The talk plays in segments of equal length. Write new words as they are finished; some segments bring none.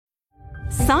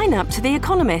Sign up to The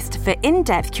Economist for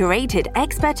in-depth curated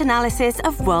expert analysis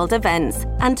of world events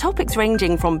and topics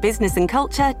ranging from business and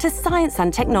culture to science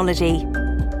and technology.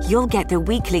 You'll get the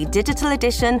weekly digital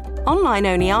edition,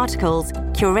 online-only articles,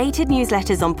 curated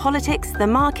newsletters on politics, the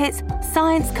markets,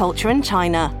 science, culture and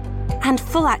China, and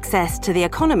full access to The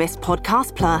Economist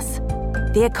Podcast Plus.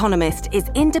 The Economist is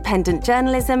independent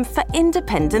journalism for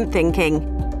independent thinking.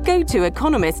 Go to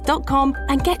economist.com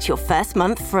and get your first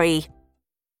month free.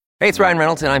 Hey, it's Ryan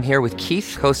Reynolds, and I'm here with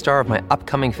Keith, co-star of my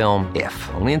upcoming film,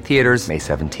 If, only in theaters May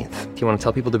 17th. Do you want to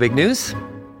tell people the big news?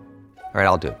 All right,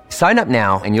 I'll do it. Sign up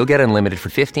now and you'll get unlimited for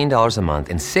 $15 a month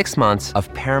and 6 months of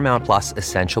Paramount Plus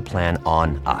Essential Plan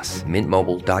on us.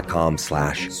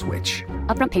 MintMobile.com/switch.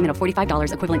 Upfront payment of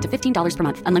 $45 equivalent to $15 per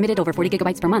month. Unlimited over 40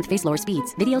 gigabytes per month. Face lower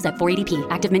speeds. Videos at 480p.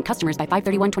 Active Mint customers by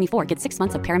 531.24 get 6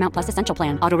 months of Paramount Plus Essential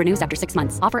Plan. Auto renews after 6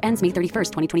 months. Offer ends May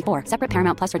 31st, 2024. Separate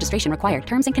Paramount Plus registration required.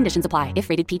 Terms and conditions apply if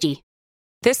rated PG.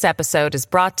 This episode is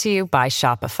brought to you by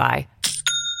Shopify.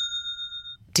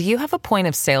 Do you have a point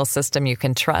of sale system you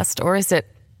can trust, or is it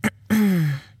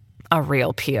a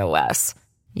real POS?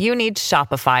 You need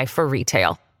Shopify for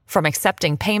retail. From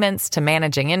accepting payments to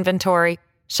managing inventory,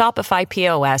 Shopify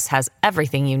POS has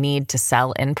everything you need to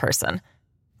sell in person.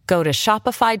 Go to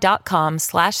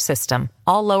shopify.com/system,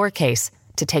 all lowercase,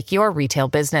 to take your retail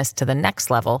business to the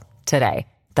next level today.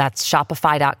 That's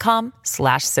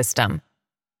shopify.com/system.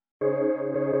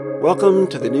 Welcome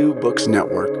to the New Books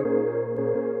Network.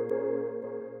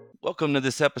 Welcome to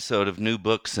this episode of New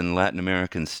Books in Latin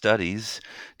American Studies.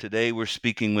 Today we're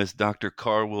speaking with Dr.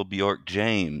 Carwell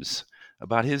Bjork-James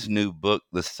about his new book,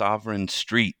 The Sovereign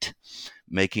Street,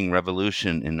 Making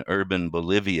Revolution in Urban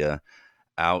Bolivia,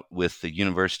 out with the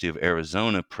University of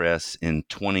Arizona Press in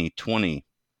 2020.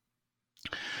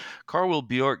 Carwell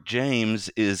Bjork-James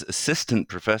is Assistant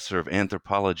Professor of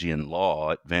Anthropology and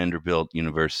Law at Vanderbilt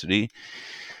University.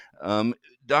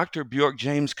 Dr.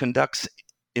 Bjork-James conducts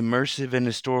immersive and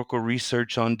historical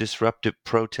research on disruptive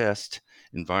protest,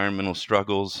 environmental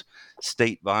struggles,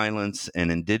 state violence,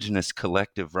 and indigenous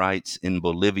collective rights in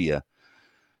Bolivia.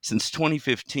 Since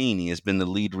 2015, he has been the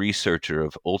lead researcher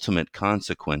of Ultimate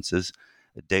Consequences,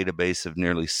 a database of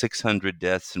nearly 600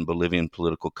 deaths in Bolivian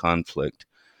political conflict.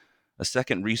 A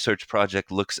second research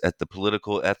project looks at the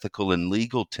political, ethical, and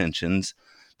legal tensions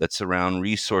that surround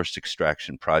resource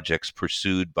extraction projects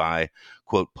pursued by,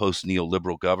 quote,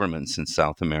 post-neoliberal governments in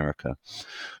South America.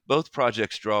 Both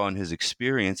projects draw on his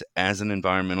experience as an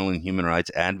environmental and human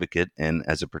rights advocate and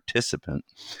as a participant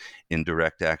in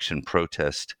direct action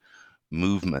protest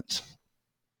movements.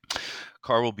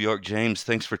 Carwell Bjork-James,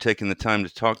 thanks for taking the time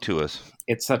to talk to us.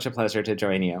 It's such a pleasure to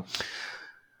join you.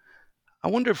 I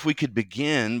wonder if we could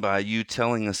begin by you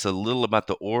telling us a little about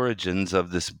the origins of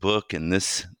this book and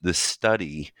this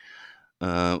study.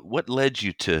 What led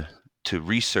you to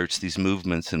research these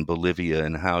movements in Bolivia,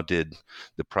 and how did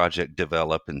the project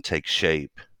develop and take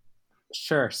shape?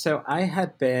 Sure. So I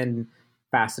had been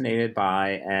fascinated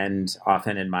by and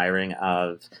often admiring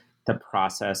of the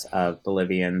process of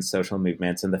Bolivian social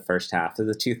movements in the first half of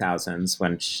the 2000s,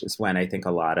 which is when I think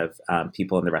a lot of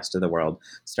people in the rest of the world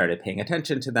started paying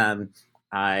attention to them.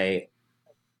 I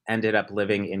ended up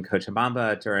living in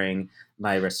Cochabamba during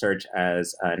my research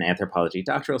as an anthropology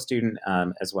doctoral student,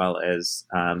 as well as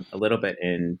a little bit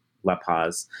in La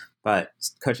Paz. But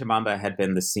Cochabamba had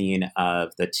been the scene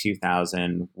of the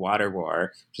 2000 water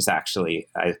war, which is actually,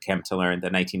 I came to learn, the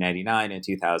 1999 and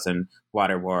 2000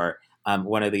 water war,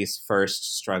 one of these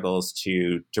first struggles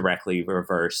to directly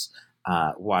reverse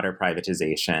water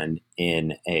privatization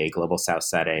in a global south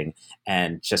setting,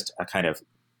 and just a kind of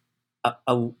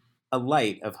a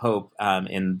light of hope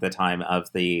in the time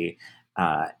of the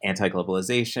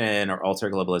anti-globalization or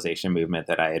ultra-globalization movement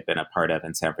that I had been a part of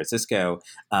in San Francisco,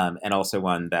 and also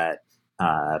one that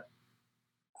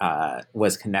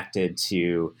was connected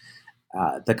to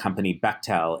the company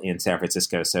Bechtel in San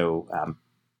Francisco. So,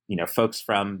 folks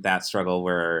from that struggle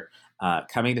were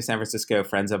coming to San Francisco.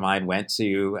 Friends of mine went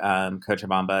to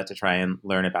Cochabamba to try and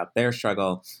learn about their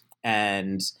struggle.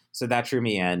 And so that drew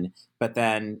me in. But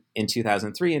then in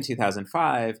 2003 and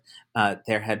 2005,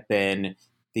 there had been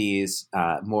these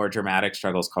more dramatic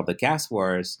struggles called the gas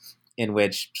wars, in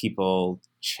which people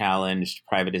challenged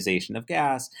privatization of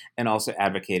gas and also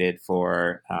advocated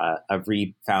for a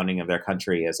refounding of their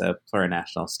country as a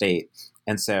plurinational state.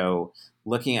 And so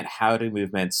looking at how do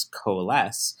movements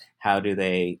coalesce, how do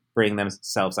they bring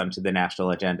themselves onto the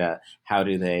national agenda, how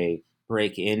do they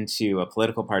break into a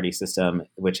political party system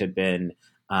which had been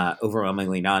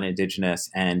overwhelmingly non-indigenous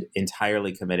and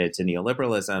entirely committed to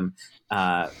neoliberalism,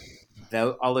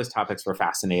 all those topics were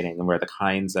fascinating and were the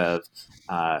kinds of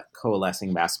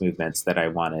coalescing mass movements that I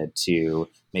wanted to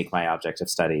make my object of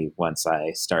study once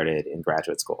I started in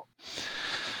graduate school.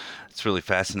 It's really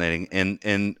fascinating,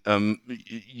 and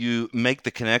you make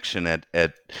the connection at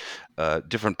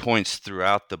different points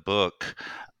throughout the book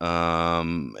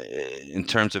in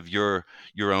terms of your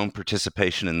own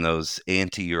participation in those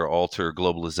anti or alter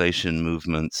globalization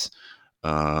movements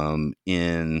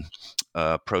in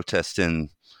protest in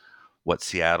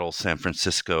Seattle, San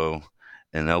Francisco,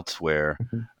 and elsewhere.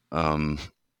 Mm-hmm.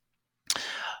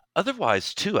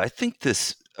 Otherwise, too, I think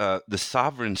this the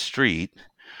Sovereign Street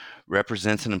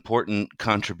represents an important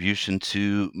contribution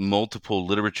to multiple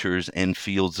literatures and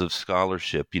fields of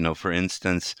scholarship. For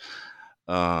instance,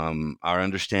 our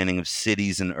understanding of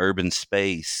cities and urban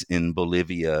space in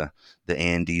Bolivia, the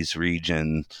Andes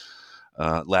region,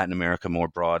 Latin America more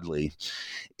broadly.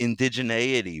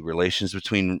 Indigeneity, relations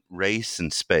between race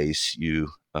and space, you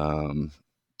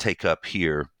take up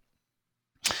here.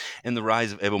 And the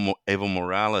rise of Evo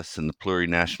Morales and the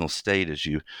plurinational state, as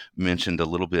you mentioned a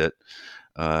little bit,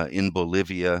 in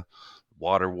Bolivia,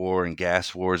 water war and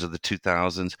gas wars of the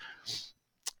 2000s.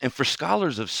 And for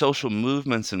scholars of social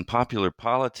movements and popular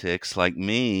politics like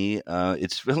me,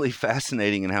 it's really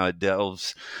fascinating in how it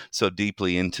delves so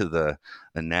deeply into the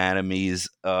anatomies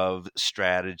of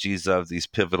strategies of these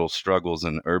pivotal struggles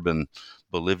in urban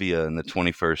Bolivia in the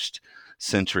 21st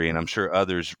century. And I'm sure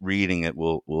others reading it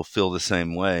will feel the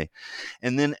same way.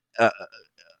 And then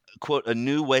quote, a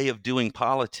new way of doing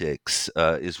politics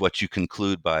is what you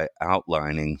conclude by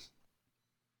outlining.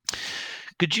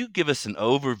 Could you give us an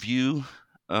overview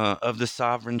of the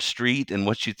Sovereign Street and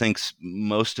what you think's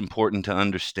most important to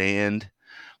understand,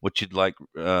 what you'd like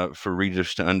for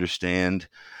readers to understand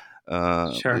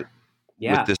Sure.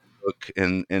 Yeah. with this book,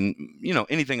 and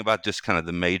anything about just kind of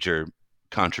the major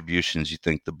contributions you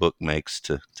think the book makes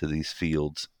to these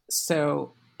fields?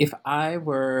 So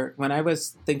when I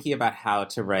was thinking about how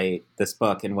to write this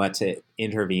book and what to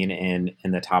intervene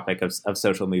in the topic of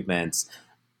social movements,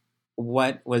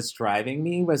 what was driving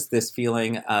me was this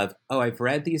feeling of, I've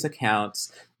read these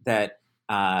accounts that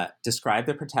describe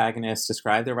the protagonists,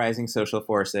 describe the rising social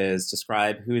forces,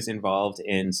 describe who's involved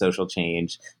in social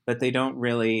change, but they don't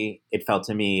really, it felt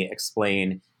to me,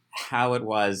 explain how it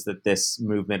was that this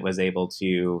movement was able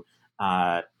to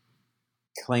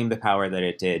claim the power that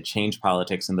it did, change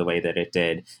politics in the way that it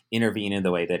did, intervene in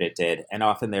the way that it did. And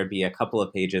often there'd be a couple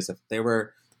of pages of there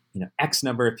were, X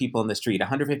number of people in the street,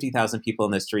 150,000 people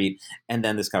in the street, and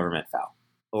then this government fell.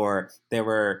 Or there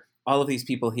were all of these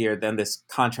people here, then this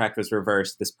contract was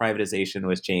reversed, this privatization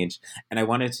was changed. And I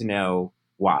wanted to know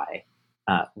why.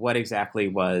 What exactly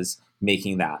was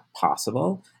making that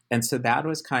possible? And so that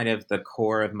was kind of the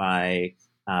core of my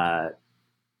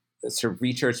sort of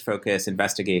research focus,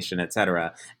 investigation, et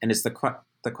cetera. And it's the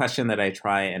question that I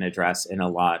try and address in a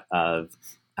lot of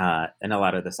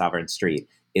the Sovereign Street,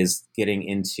 is getting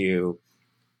into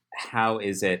how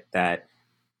is it that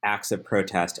acts of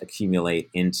protest accumulate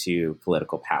into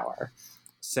political power.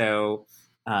 So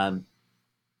in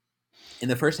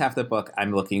the first half of the book,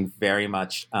 I'm looking very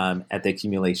much at the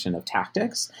accumulation of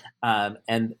tactics.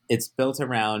 And it's built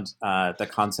around the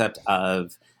concept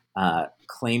of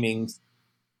claiming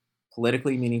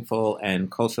politically meaningful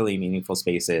and culturally meaningful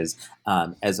spaces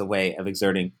as a way of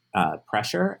exerting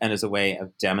pressure and as a way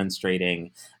of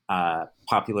demonstrating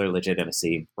popular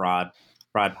legitimacy, broad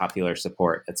popular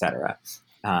support, etc.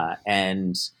 So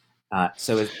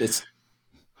it's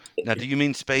now, do you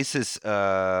mean spaces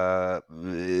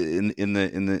in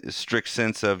the strict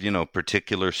sense of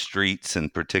particular streets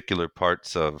and particular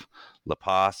parts of La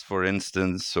Paz, for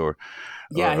instance, or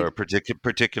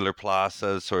particular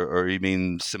plazas, or you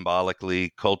mean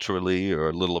symbolically, culturally, or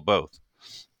a little of both?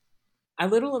 A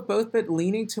little of both, but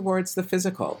leaning towards the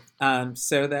physical.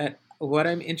 So that what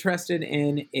I'm interested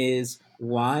in is,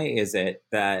 why is it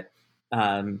that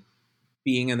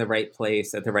being in the right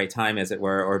place at the right time, as it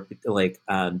were, or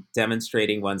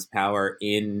demonstrating one's power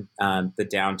in the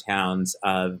downtowns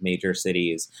of major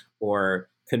cities, or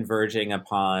converging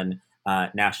upon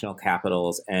national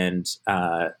capitals and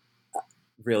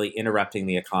really interrupting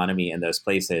the economy in those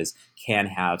places, can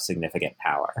have significant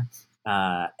power.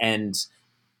 And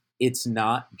it's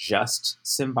not just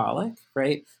symbolic,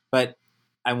 right? But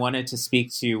I wanted to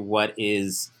speak to what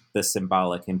is the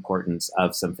symbolic importance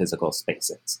of some physical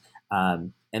spaces.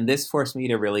 And this forced me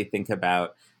to really think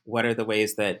about what are the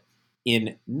ways that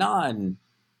in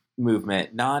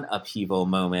non-movement, non-upheaval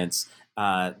moments,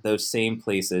 those same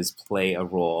places play a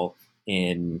role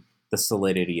in the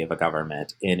solidity of a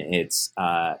government, in its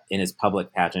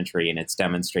public pageantry, and its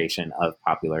demonstration of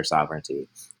popular sovereignty.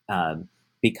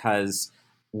 because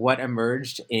what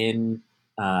emerged in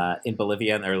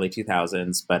Bolivia in the early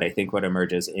 2000s, but I think what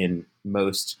emerges in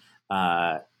most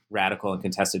radical and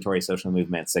contestatory social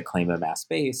movements that claim a mass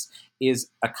base is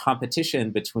a competition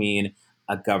between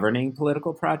a governing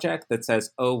political project that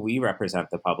says, oh, we represent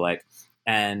the public,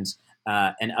 and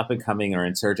an up-and-coming or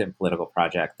insurgent political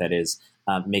project that is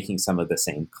making some of the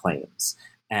same claims.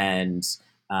 And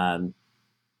I'm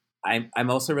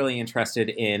also really interested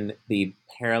in the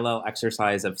parallel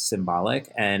exercise of symbolic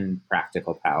and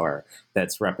practical power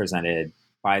that's represented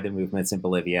by the movements in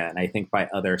Bolivia, and I think by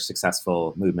other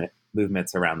successful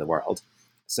movements around the world.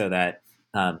 So that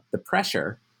the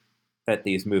pressure that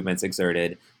these movements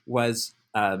exerted was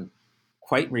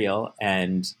quite real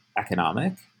and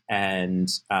economic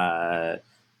and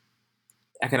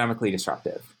economically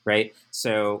disruptive, right?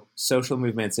 So social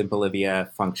movements in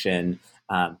Bolivia function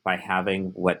by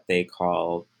having what they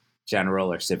call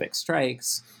general or civic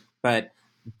strikes, but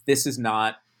this is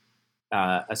not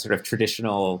a sort of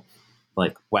traditional,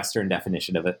 like Western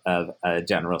definition of a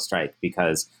general strike,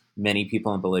 because many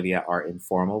people in Bolivia are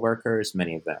informal workers,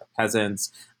 many of them are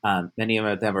peasants, many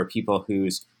of them are people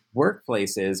whose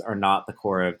workplaces are not the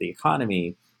core of the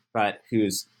economy, but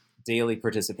whose daily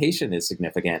participation is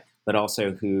significant, but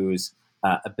also whose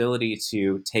ability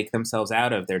to take themselves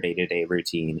out of their day-to-day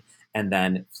routine and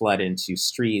then flood into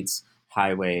streets,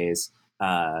 highways,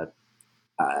 bus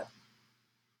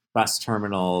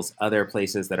terminals, other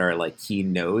places that are like key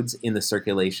nodes in the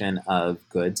circulation of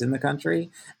goods in the country,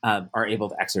 are able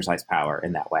to exercise power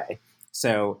in that way.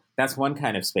 So that's one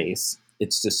kind of space.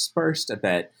 It's dispersed a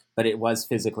bit, but it was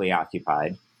physically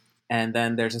occupied. And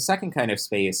then there's a second kind of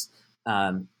space,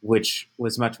 which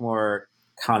was much more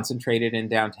concentrated in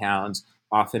downtowns,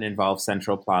 often involves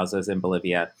central plazas in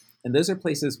Bolivia. And those are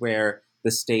places where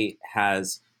the state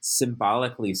has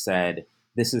symbolically said,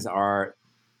 this is our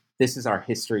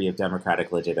history of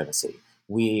democratic legitimacy.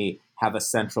 We have a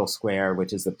central square,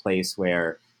 which is the place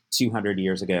where 200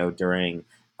 years ago during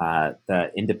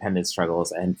the independence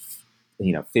struggles and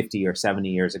 50 or 70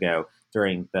 years ago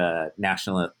during the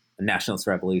nationalist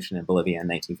revolution in Bolivia in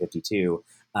 1952,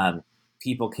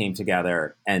 people came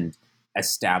together and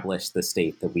established the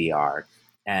state that we are.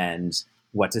 And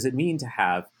what does it mean to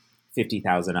have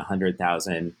 50,000,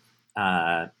 100,000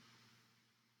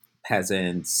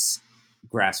 peasants,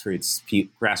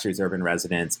 grassroots urban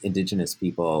residents, indigenous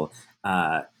people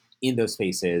in those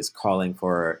spaces calling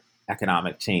for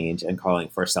economic change and calling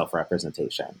for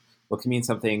self-representation? Well, it can mean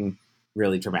something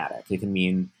really dramatic. It can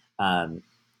mean an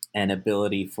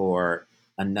ability for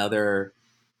another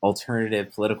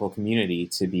alternative political community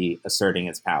to be asserting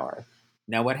its power.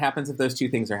 Now, what happens if those two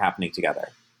things are happening together,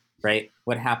 right?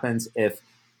 What happens if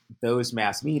those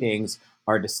mass meetings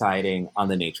are deciding on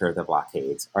the nature of the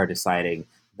blockades, are deciding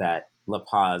that La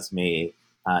Paz may,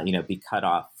 be cut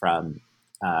off from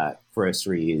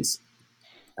groceries,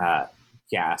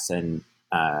 gas and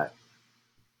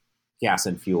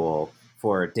fuel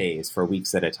for days, for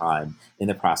weeks at a time in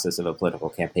the process of a political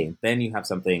campaign? Then you have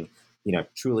something,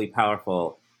 truly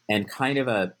powerful and kind of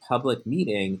a public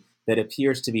meeting that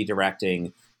appears to be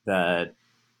directing the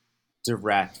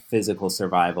direct physical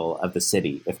survival of the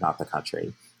city, if not the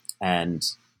country. And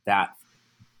that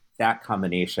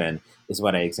combination is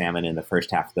what I examine in the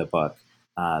first half of the book,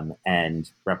 and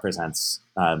represents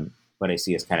what I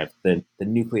see as kind of the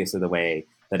nucleus of the way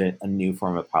that a new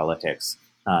form of politics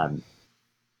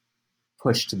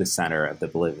pushed to the center of the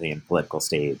Bolivian political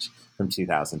stage from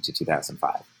 2000 to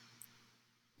 2005.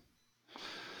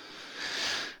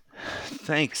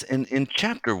 Thanks. And in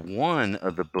chapter 1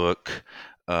 of the book,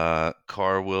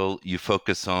 Carl, you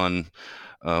focus on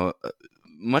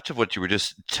much of what you were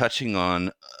just touching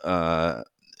on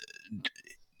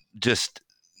just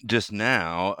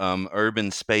now, urban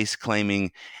space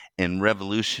claiming and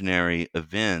revolutionary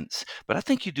events. But I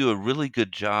think you do a really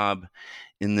good job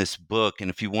in this book.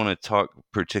 And if you want to talk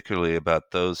particularly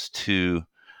about those two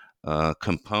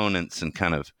components and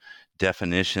kind of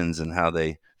definitions and how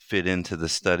they fit into the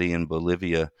study in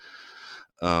Bolivia,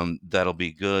 that'll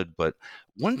be good. But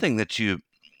one thing that you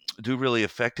do really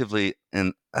effectively,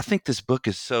 and I think this book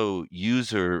is so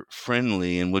user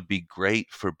friendly and would be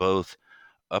great for both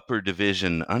upper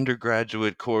division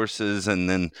undergraduate courses and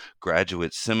then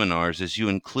graduate seminars, is you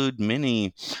include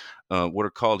many what are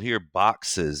called here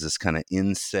boxes, this kind of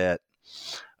inset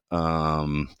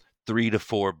 3 to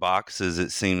 4 boxes,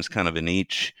 it seems, kind of in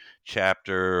each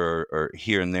chapter or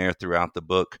here and there throughout the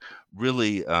book,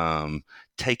 really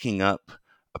taking up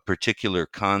a particular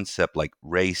concept like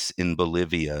race in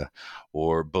Bolivia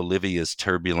or Bolivia's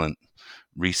turbulent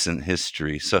recent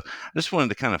history. So I just wanted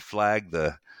to kind of flag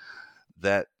the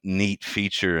that neat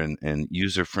feature and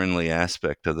user-friendly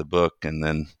aspect of the book, and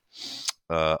then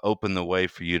open the way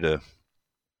for you to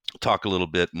talk a little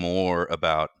bit more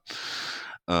about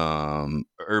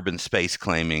urban space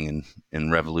claiming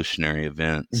and revolutionary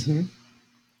events. Mm-hmm.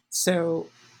 So,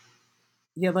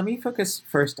 yeah, let me focus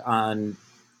first on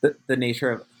the nature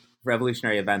of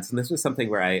revolutionary events. And this was something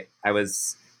where I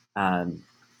was, I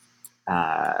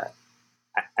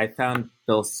found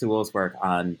Bill Sewell's work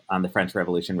on the French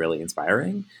Revolution really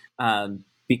inspiring,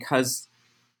 because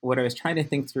what I was trying to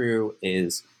think through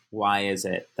is, why is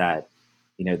it that,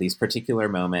 these particular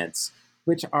moments,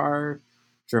 which are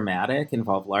dramatic,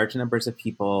 involve large numbers of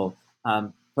people,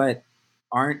 but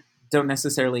don't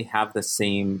necessarily have the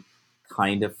same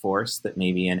kind of force that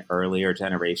maybe an earlier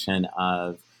generation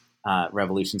of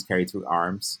revolutions carried through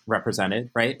arms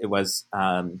represented, right? It was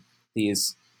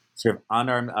these sort of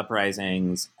unarmed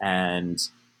uprisings and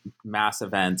mass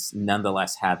events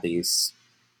nonetheless had these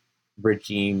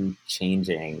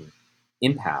regime-changing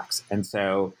impacts. And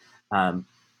so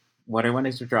what I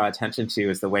wanted to draw attention to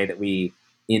is the way that we,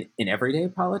 in everyday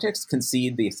politics,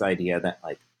 concede this idea that,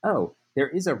 like, oh, there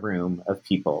is a room of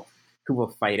people who will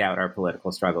fight out our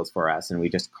political struggles for us, and we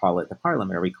just call it the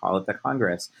parliament, or we call it the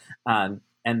Congress. And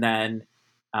then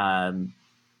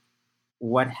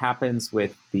what happens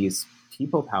with these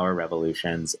people power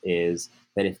revolutions is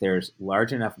that if there's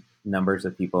large enough numbers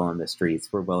of people in the streets,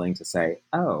 we're willing to say,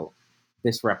 oh,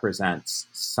 this represents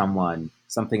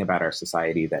something about our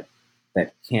society that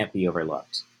can't be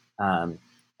overlooked.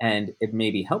 And it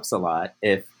maybe helps a lot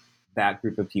if that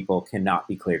group of people cannot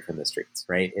be cleared from the streets,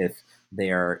 right? If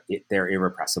they're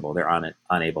irrepressible, they're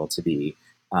unable to be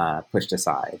pushed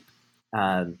aside.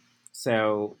 I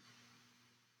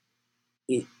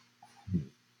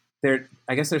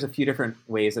guess there's a few different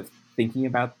ways of thinking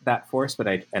about that force, but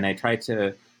I tried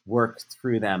to work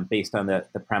through them based on the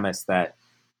premise that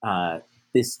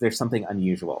there's something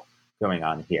unusual going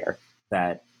on here,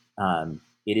 that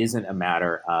it isn't a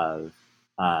matter of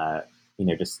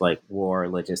just like war,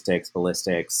 logistics,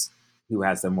 ballistics, who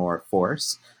has the more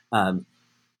force, and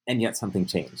yet something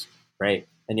changed, right?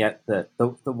 And yet the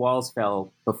walls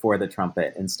fell before the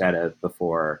trumpet instead of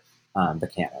before the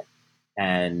cannon.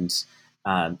 And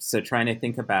so trying to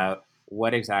think about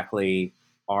what exactly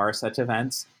are such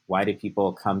events, why do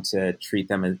people come to treat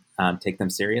them and take them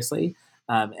seriously?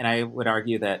 And I would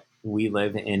argue that we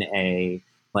live in a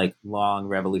long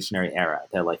revolutionary era,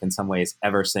 that in some ways,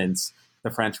 ever since the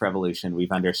French Revolution,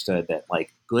 we've understood that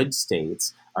good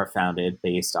states are founded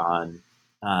based on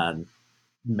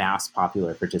mass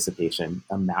popular participation,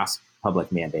 a mass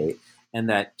public mandate, and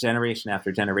that generation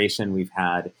after generation, we've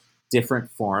had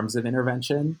different forms of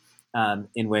intervention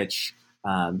in which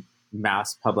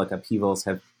mass public upheavals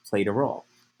have played a role.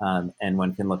 And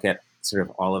one can look at sort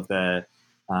of all of the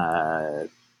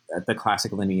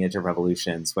classic lineage of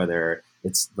revolutions, whether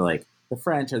it's the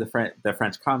French or the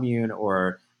French Commune,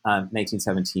 or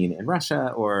 1917 in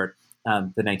Russia, or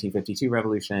the 1952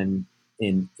 revolution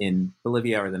in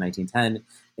Bolivia, or the 1910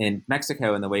 in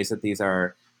Mexico, and the ways that these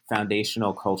are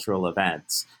foundational cultural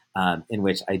events in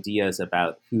which ideas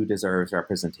about who deserves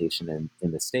representation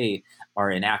in the state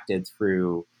are enacted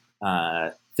through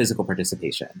physical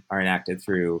participation, are enacted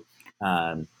through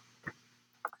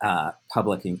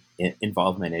public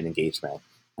involvement and engagement,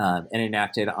 and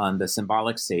enacted on the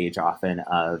symbolic stage often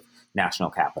of national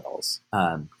capitals.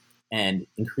 And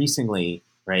increasingly,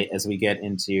 right, as we get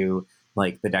into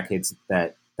the decades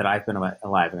that I've been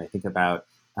alive, and I think about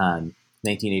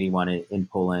 1981 in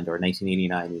Poland, or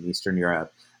 1989 in Eastern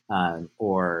Europe,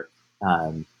 or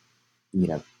the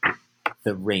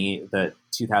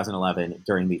 2011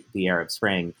 during the Arab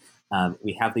Spring,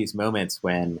 we have these moments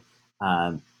when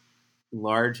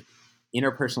large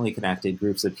interpersonally connected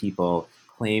groups of people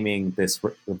claiming this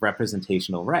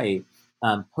representational right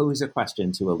pose a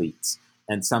question to elites.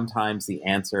 And sometimes the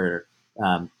answer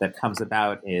that comes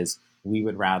about is, we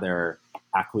would rather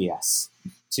acquiesce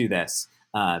to this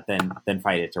than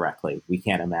fight it directly. We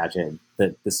can't imagine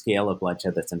the scale of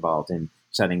bloodshed that's involved in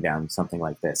shutting down something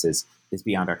like this is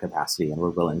beyond our capacity, and we're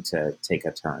willing to take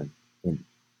a turn in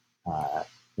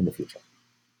the future.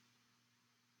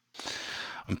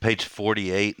 On page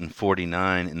 48 and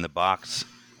 49 in the box,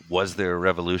 was there a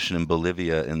revolution in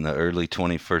Bolivia in the early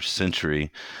 21st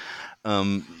century?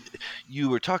 You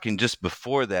were talking just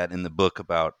before that in the book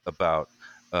about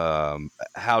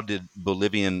how did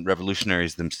Bolivian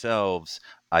revolutionaries themselves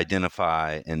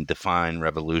identify and define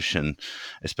revolution,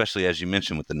 especially as you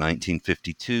mentioned with the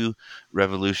 1952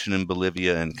 revolution in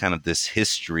Bolivia and kind of this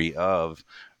history of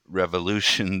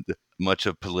revolution. Much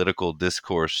of political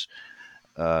discourse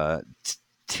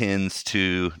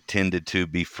tended to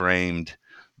be framed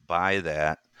buy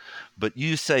that. But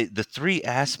you say the three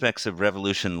aspects of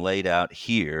revolution laid out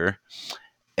here: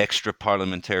 extra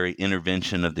parliamentary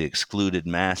intervention of the excluded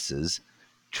masses,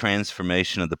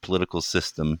 transformation of the political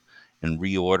system, and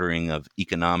reordering of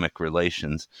economic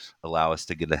relations allow us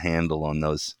to get a handle on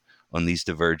these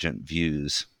divergent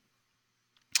views.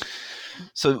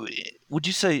 So would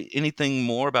you say anything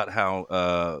more about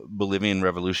how Bolivian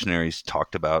revolutionaries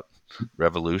talked about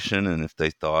revolution, and if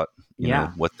they thought you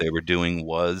know what they were doing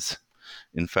was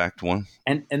in fact one?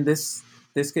 And this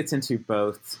gets into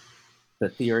both the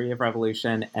theory of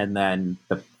revolution and then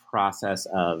the process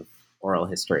of oral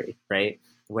history, right?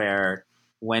 Where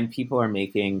when people are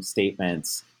making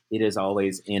statements, it is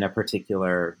always in a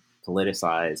particular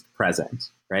politicized present,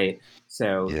 right?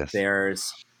 So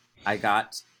I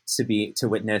got to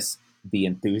witness the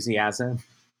enthusiasm,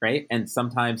 right? And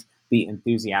sometimes the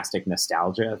enthusiastic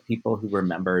nostalgia of people who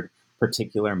remembered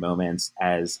particular moments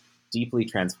as deeply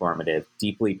transformative,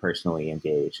 deeply personally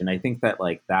engaged. And I think that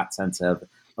like that sense of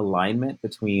alignment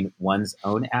between one's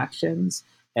own actions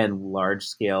and large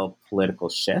scale political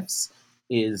shifts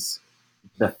is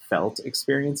the felt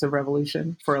experience of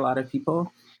revolution for a lot of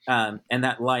people. And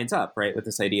that lines up, right, with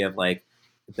this idea of like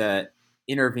the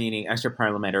intervening extra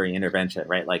parliamentary intervention,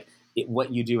 right? Like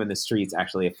what you do in the streets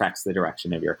actually affects the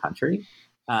direction of your country.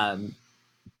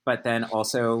 But then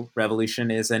also revolution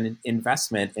is an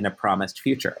investment in a promised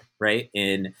future, right?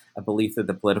 In a belief that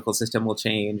the political system will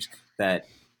change, that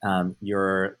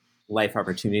your life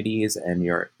opportunities and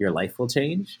your life will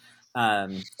change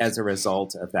as a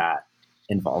result of that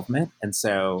involvement. And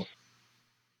so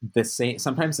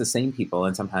sometimes the same people,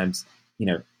 and sometimes,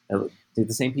 the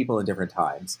same people in different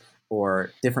times,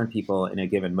 or different people in a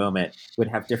given moment would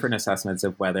have different assessments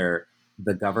of whether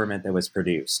the government that was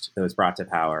brought to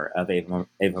power of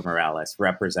Evo Morales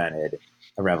represented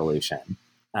a revolution.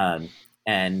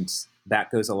 And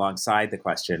that goes alongside the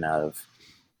question of,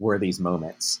 were these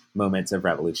moments of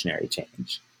revolutionary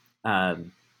change?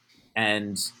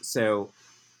 And so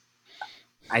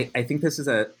I think this is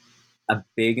a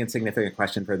big and significant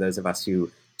question for those of us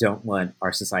who don't want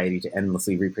our society to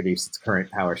endlessly reproduce its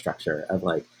current power structure of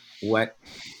like, what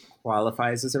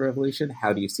qualifies as a revolution?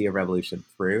 How do you see a revolution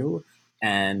through?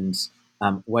 And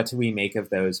what do we make of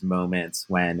those moments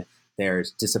when there's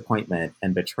disappointment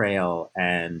and betrayal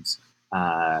and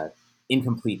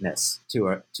incompleteness to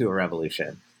a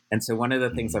revolution? And so one of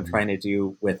the things I'm trying to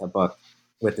do with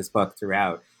this book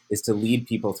throughout is to lead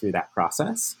people through that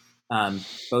process,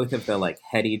 both of the like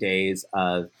heady days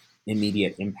of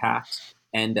immediate impact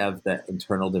and of the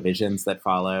internal divisions that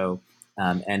follow,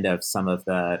 and of some of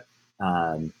the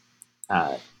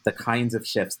kinds of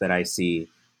shifts that I see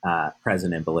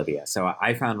present in Bolivia. So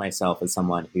I found myself as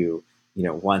someone who,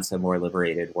 wants a more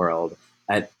liberated world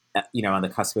on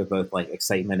the cusp of both like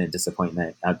excitement and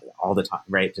disappointment all the time,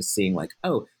 right? Just seeing like,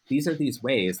 oh, these are these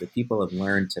ways that people have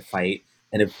learned to fight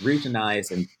and have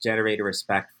regionalized and generate a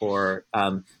respect for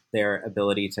their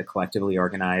ability to collectively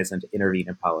organize and to intervene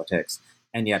in politics.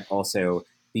 And yet also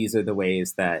these are the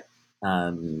ways that,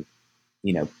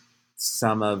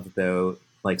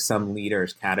 some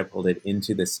leaders catapulted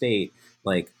into the state,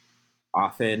 like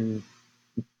often,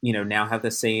 now have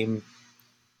the same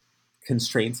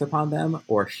constraints upon them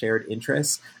or shared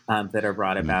interests that are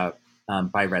brought about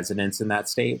by residents in that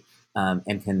state,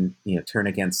 and can, turn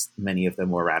against many of the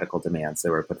more radical demands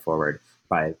that were put forward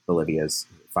by Bolivia's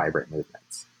vibrant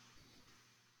movements.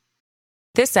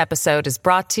 This episode is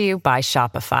brought to you by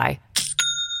Shopify.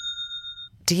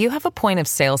 Do you have a point of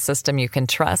sale system you can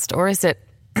trust, or is it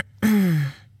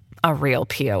a real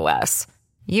POS?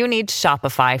 You need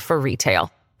Shopify for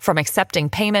retail. From accepting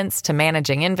payments to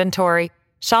managing inventory,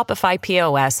 Shopify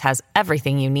POS has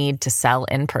everything you need to sell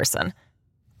in person.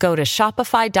 Go to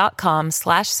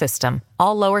shopify.com/system,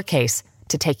 all lowercase,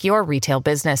 to take your retail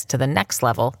business to the next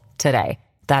level today.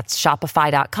 That's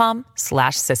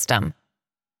shopify.com/system.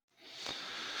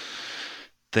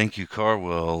 Thank you,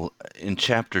 Carwell. In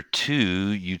Chapter 2,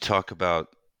 you talk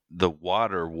about the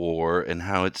water war and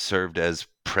how it served as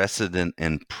precedent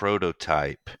and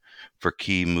prototype for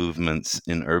key movements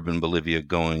in urban Bolivia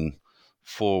going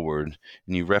forward.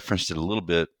 And you referenced it a little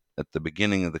bit at the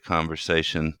beginning of the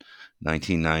conversation,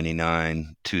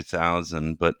 1999,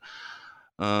 2000. But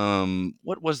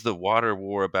what was the water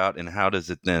war about, and how did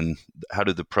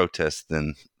the protests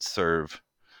then serve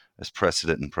as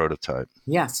precedent and prototype?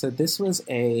 Yeah, so this was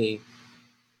a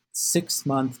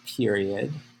 6-month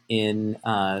period in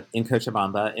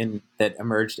Cochabamba that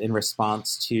emerged in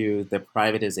response to the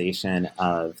privatization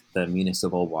of the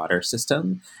municipal water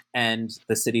system and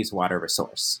the city's water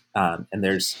resource. And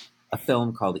there's a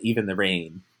film called Even the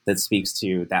Rain that speaks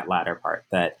to that latter part,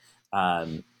 that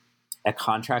a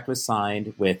contract was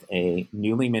signed with a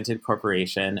newly minted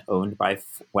corporation owned by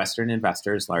Western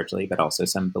investors largely, but also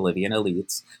some Bolivian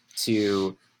elites,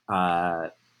 to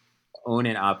own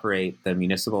and operate the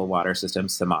municipal water system,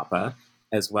 SEMAPA,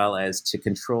 as well as to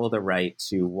control the right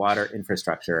to water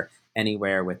infrastructure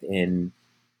anywhere within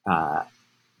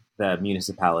the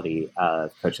municipality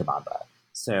of Cochabamba.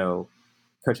 So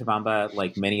Cochabamba,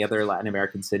 like many other Latin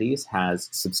American cities, has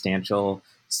substantial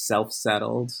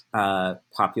self-settled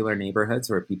popular neighborhoods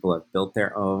where people have built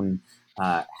their own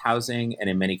housing and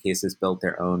in many cases built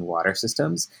their own water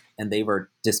systems, and they were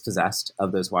dispossessed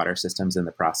of those water systems in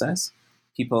the process.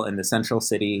 People in the central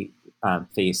city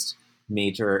faced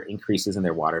major increases in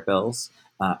their water bills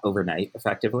overnight,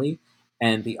 effectively.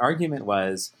 And the argument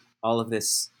was all of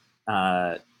this,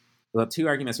 two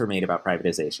arguments were made about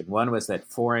privatization. One was that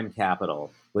foreign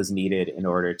capital was needed in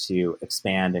order to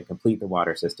expand and complete the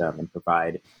water system and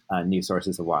provide new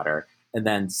sources of water. And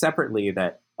then separately,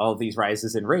 that all of these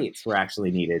rises in rates were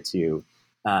actually needed to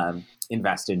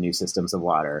invest in new systems of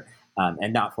water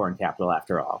and not foreign capital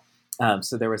after all.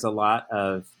 So there was a lot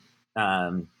of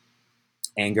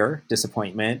anger,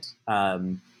 disappointment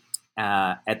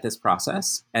at this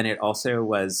process. And it also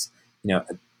was,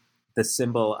 the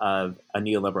symbol of a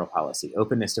neoliberal policy: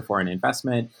 openness to foreign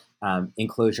investment,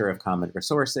 enclosure of common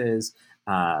resources,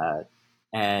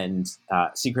 and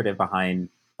secretive behind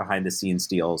the scenes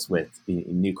deals with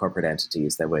new corporate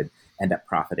entities that would end up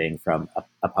profiting from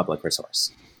a public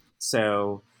resource.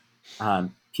 So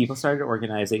people started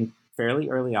organizing fairly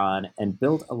early on and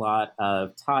built a lot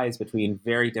of ties between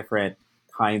very different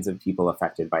kinds of people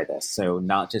affected by this. So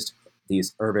not just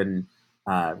these urban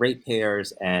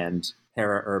ratepayers and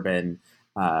para-urban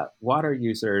water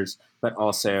users, but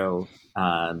also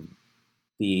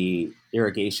the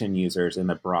irrigation users in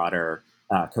the broader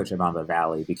Cochabamba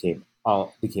Valley became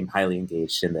highly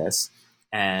engaged in this.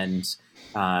 And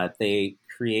they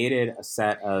created a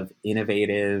set of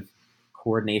innovative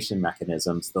coordination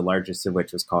mechanisms, the largest of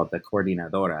which was called the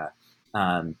Coordinadora,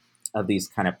 of these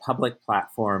kind of public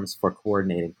platforms for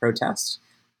coordinating protests.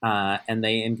 And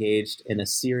they engaged in a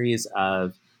series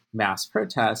of mass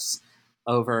protests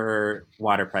over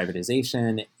water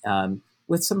privatization,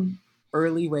 with some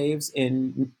early waves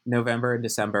in November and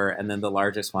December, and then the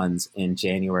largest ones in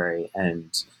January,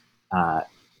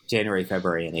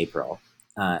 February, and April.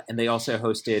 And they also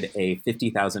hosted a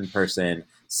 50,000 person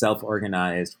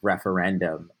self-organized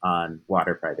referendum on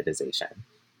water privatization.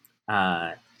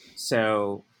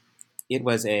 So it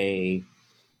was a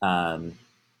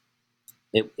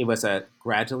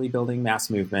gradually building mass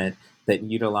movement that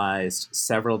utilized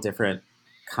several different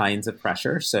kinds of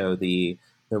pressure. So the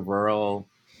rural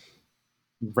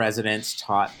residents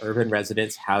taught urban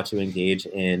residents how to engage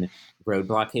in road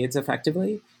blockades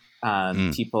effectively.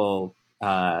 People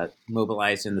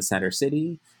mobilized in the center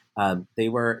city. They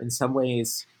were in some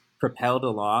ways propelled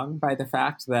along by the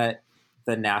fact that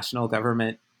the national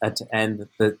government and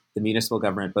the municipal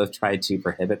government both tried to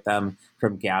prohibit them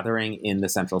from gathering in the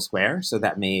central square. So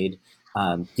that made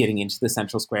getting into the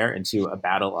central square into a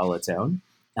battle all its own.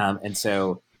 And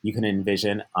so you can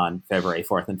envision on February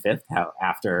 4th and 5th how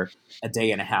after a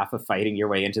day and a half of fighting your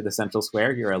way into the central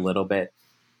square, you're a little bit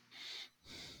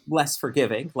less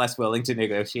forgiving, less willing to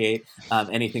negotiate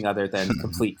anything other than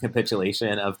complete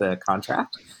capitulation of the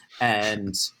contract.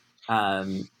 And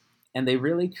they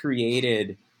really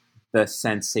created the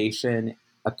sensation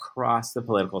across the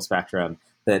political spectrum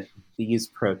that these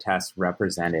protests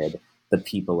represented the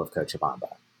people of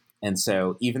Cochabamba. And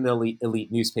so even the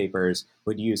elite newspapers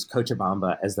would use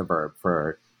Cochabamba as the verb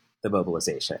for the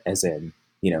mobilization, as in,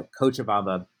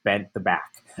 Cochabamba bent the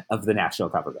back of the national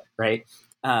government, right?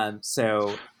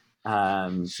 So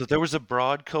there was a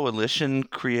broad coalition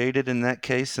created in that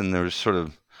case, and there was sort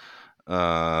of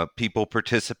people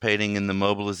participating in the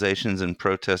mobilizations and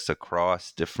protests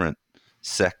across different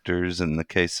sectors in the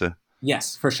case of...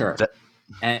 Yes, for sure.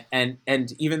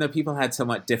 And even though people had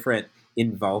somewhat different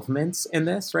involvements in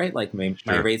this, right? Like my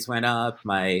rates went up,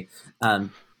 the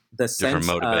sense different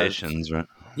motivations, right?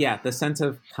 Yeah, the sense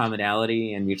of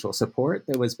commonality and mutual support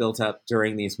that was built up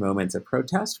during these moments of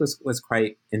protest was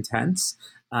quite intense.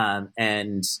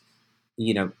 And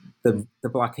the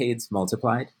blockades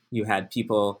multiplied. You had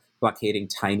people blockading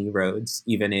tiny roads,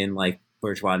 even in like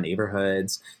bourgeois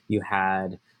neighborhoods. You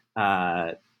had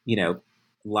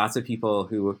lots of people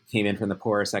who came in from the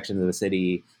poorer sections of the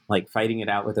city, like fighting it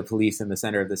out with the police in the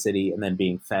center of the city and then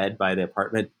being fed by the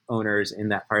apartment owners in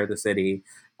that part of the city.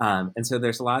 And so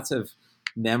there's lots of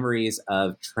memories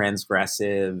of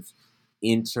transgressive,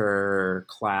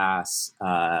 interclass,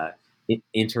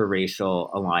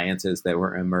 interracial alliances that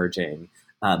were emerging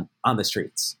on the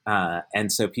streets.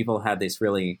 And so people had these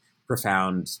really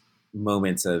profound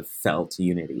moments of felt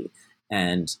unity.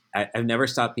 And I've never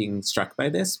stopped being struck by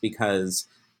this because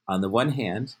on the one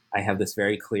hand, I have this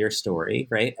very clear story,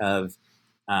 right, of,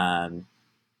 from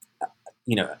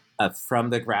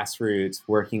the grassroots,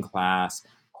 working class,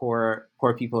 poor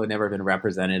people who had never been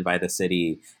represented by the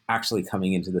city, actually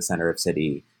coming into the center of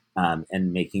city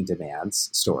and making demands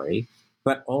story,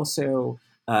 but also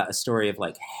a story of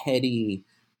like heady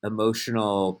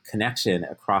emotional connection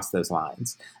across those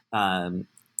lines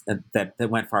that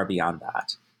went far beyond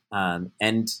that.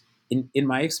 And in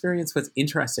my experience, what's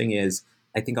interesting is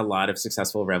I think a lot of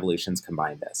successful revolutions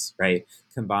combine this, right?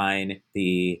 Combine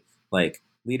the like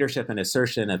leadership and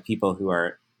assertion of people who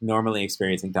are normally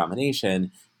experiencing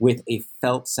domination with a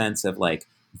felt sense of like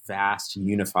vast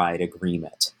unified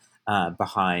agreement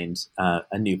behind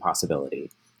a new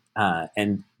possibility.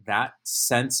 And that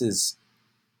sense is,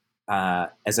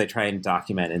 as I try and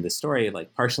document in the story,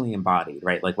 like partially embodied,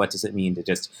 right? Like, what does it mean to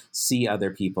just see other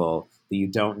people that you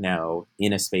don't know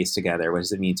in a space together? What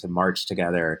does it mean to march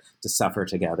together, to suffer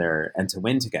together, and to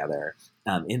win together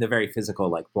in the very physical,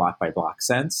 like block by block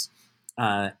sense?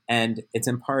 And it's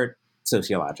in part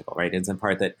sociological, right? It's in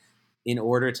part that in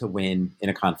order to win in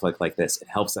a conflict like this, it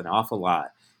helps an awful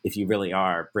lot if you really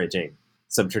are bridging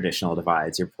some traditional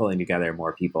divides. You're pulling together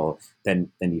more people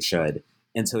than you should.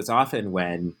 And so it's often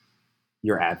when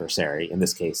your adversary, in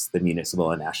this case, the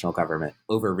municipal and national government,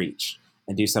 overreach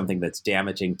and do something that's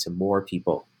damaging to more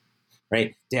people,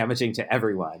 right? Damaging to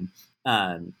everyone,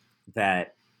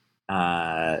 that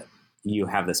you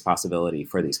have this possibility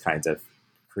for these kinds of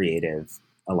creative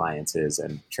alliances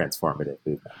and transformative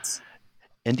movements.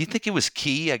 And do you think it was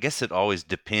key? I guess it always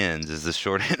depends is the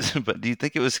short answer, but do you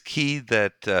think it was key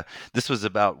that this was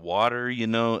about water,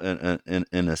 an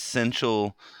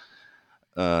essential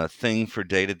thing for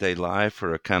day-to-day life,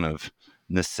 or a kind of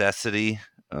necessity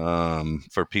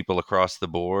for people across the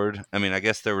board? I mean, I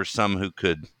guess there were some who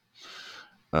could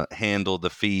handle the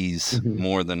fees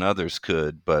more than others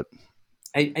could, but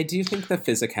I do think the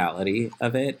physicality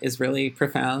of it is really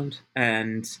profound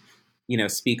and,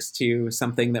 speaks to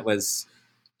something that was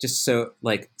just so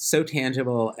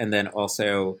tangible. And then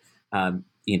also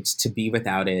to be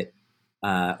without it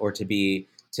or to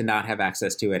not have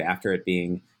access to it after it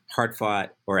being hard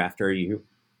fought or after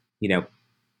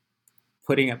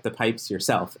putting up the pipes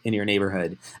yourself in your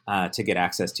neighborhood to get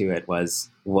access to it was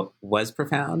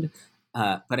profound.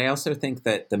 But I also think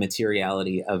that the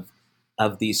materiality of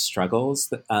these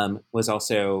struggles was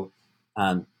also,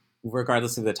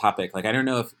 regardless of the topic, like I don't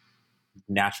know if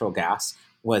natural gas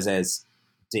was as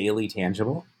daily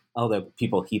tangible, although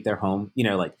people heat their home,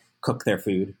 like cook their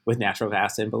food with natural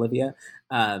gas in Bolivia.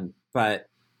 But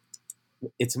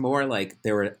it's more like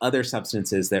there were other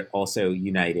substances that also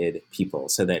united people,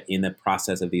 so that in the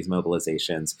process of these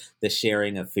mobilizations, the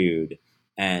sharing of food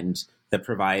and the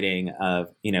providing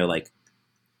of, like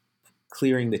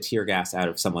clearing the tear gas out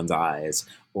of someone's eyes,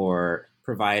 or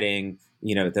providing,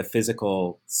 the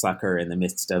physical succor in the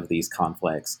midst of these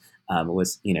conflicts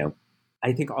was,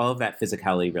 I think all of that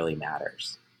physicality really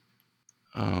matters.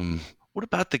 What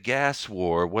about the gas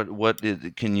war?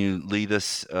 Can you lead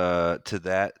us to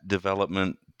that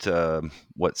development?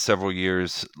 Several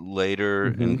years later,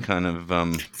 and kind of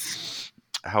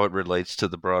how it relates to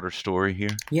the broader story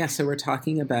here? Yeah, so we're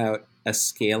talking about a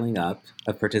scaling up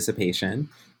of participation,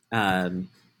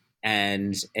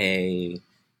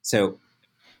 so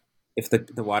if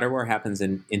the water war happens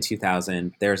in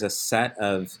 2000, there's a set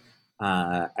of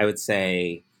I would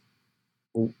say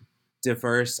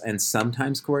diverse and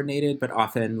sometimes coordinated, but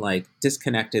often like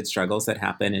disconnected struggles that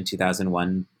happen in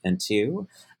 2001 and 2.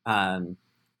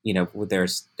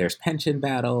 There's pension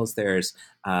battles. There's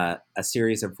a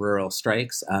series of rural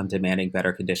strikes demanding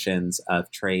better conditions of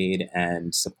trade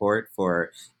and support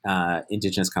for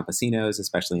indigenous campesinos,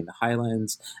 especially in the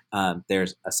highlands.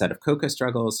 There's a set of coca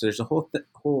struggles. So there's a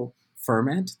whole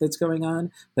ferment that's going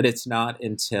on, but it's not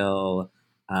until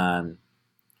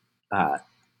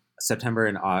September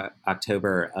and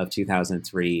October of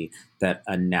 2003 that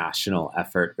a national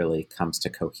effort really comes to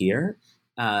cohere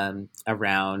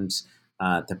around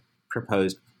the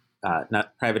proposed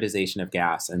not privatization of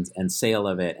gas and sale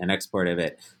of it and export of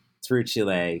it through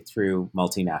Chile, through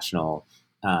multinational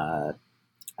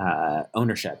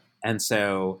ownership. And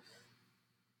so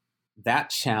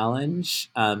that challenge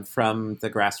from the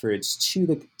grassroots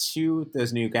to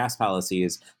those new gas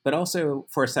policies, but also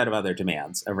for a set of other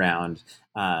demands around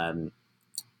having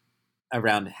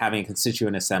a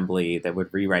constituent assembly that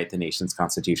would rewrite the nation's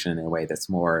constitution in a way that's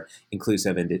more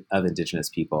inclusive of indigenous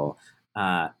people,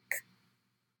 come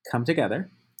together.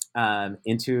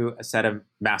 into a set of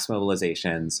mass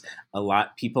mobilizations.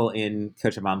 People in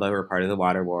Cochabamba who are part of the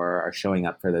water war are showing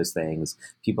up for those things.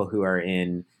 People who are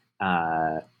in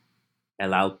El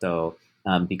Alto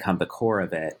become the core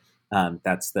of it.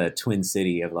 That's the twin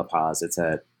city of La Paz. It's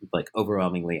a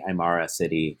overwhelmingly Aymara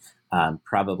city,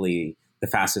 probably the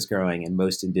fastest growing and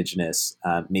most indigenous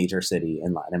major city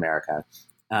in Latin America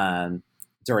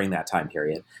during that time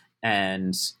period.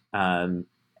 And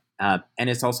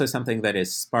it's also something that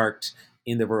is sparked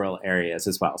in the rural areas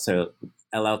as well. So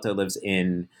El Alto lives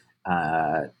in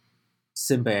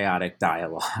symbiotic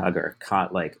dialogue or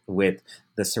with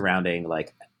the surrounding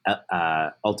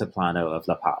Altiplano of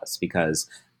La Paz, because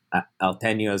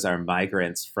Alteños are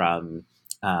migrants from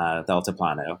the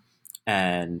Altiplano,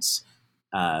 and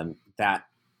that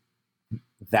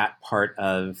part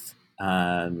of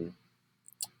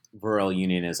rural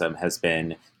unionism has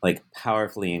been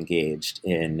powerfully engaged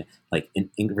in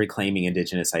reclaiming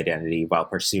indigenous identity while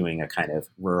pursuing a kind of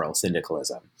rural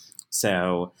syndicalism.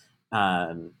 So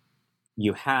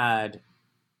you had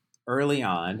early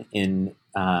on in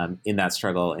that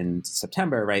struggle in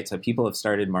September, right? So people have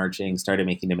started marching, started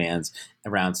making demands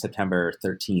around September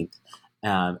 13th.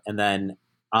 And then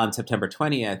on September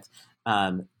 20th,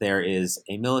 there is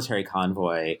a military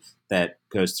convoy that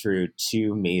goes through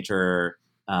two major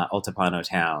Altiplano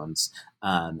towns.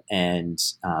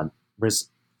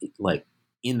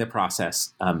 In the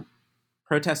process,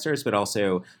 protesters, but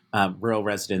also rural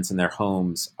residents in their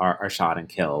homes are shot and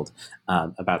killed,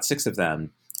 about 6 of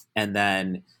them. And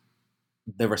then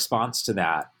the response to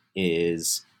that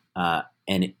is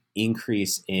an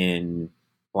increase in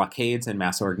blockades and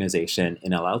mass organization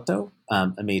in El Alto.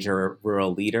 A major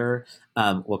rural leader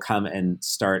will come and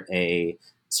start a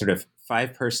sort of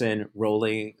 500-person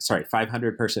rolling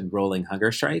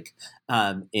hunger strike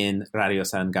in Radio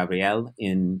San Gabriel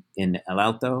in El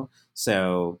Alto.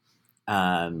 So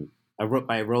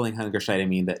by rolling hunger strike, I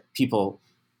mean that people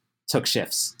took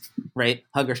shifts, right?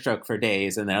 Hunger stroke for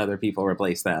days, and then other people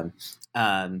replace them.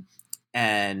 And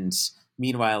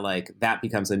meanwhile, that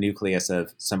becomes a nucleus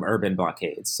of some urban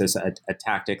blockades. So it's a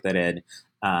tactic that had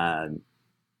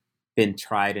been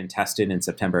tried and tested in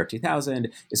September of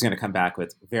 2000 is going to come back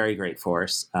with very great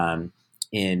force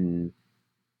in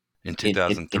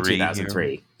 2003. In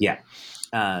 2003, yeah.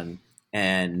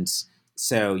 And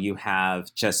so you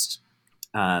have just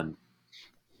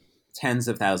tens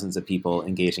of thousands of people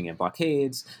engaging in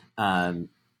blockades.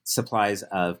 Supplies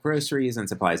of groceries and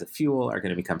supplies of fuel are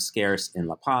going to become scarce in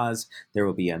La Paz. There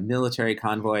will be a military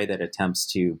convoy that attempts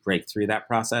to break through that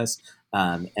process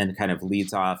and kind of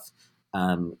leads off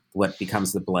what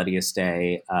becomes the bloodiest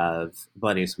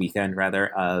weekend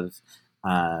of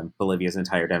Bolivia's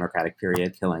entire democratic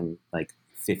period, killing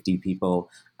 50 people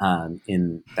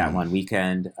in that one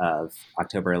weekend of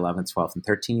October 11th, 12th, and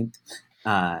 13th.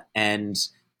 And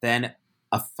then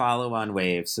a follow-on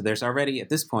wave. So there's already, at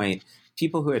this point,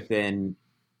 people who had been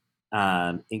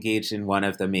engaged in one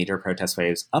of the major protest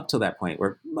waves up to that point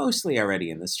were mostly already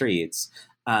in the streets.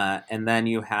 And then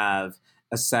you have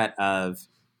a set of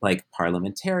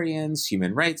parliamentarians,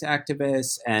 human rights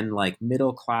activists, and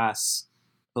middle-class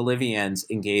Bolivians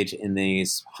engage in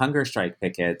these hunger strike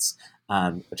pickets,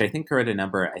 which I think are at a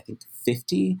number,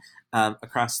 50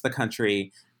 across the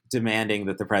country, demanding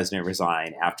that the president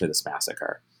resign after this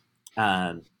massacre.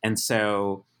 And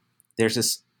so there's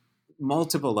just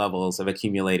multiple levels of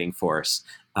accumulating force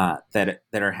that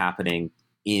are happening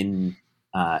in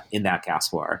that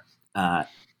gas war.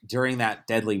 During that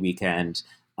deadly weekend,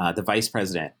 the vice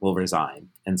president will resign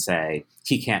and say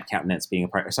he can't countenance being a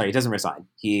part. Sorry, he doesn't resign.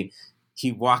 He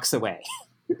walks away.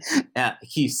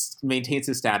 He maintains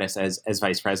his status as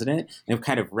vice president and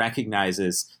kind of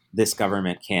recognizes this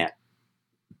government can't.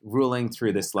 Ruling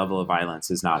through this level of violence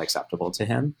is not acceptable to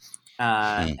him.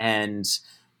 And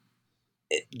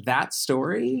that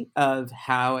story of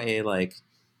how a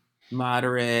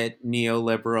moderate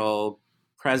neoliberal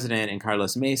president in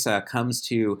Carlos Mesa comes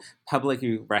to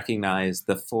publicly recognize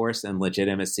the force and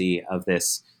legitimacy of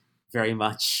this very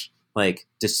much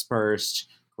dispersed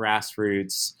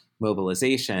grassroots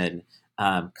mobilization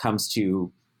comes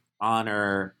to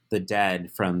honor the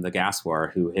dead from the gas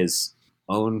war, who his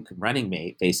own running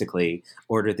mate basically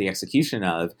ordered the execution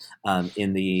of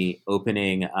in the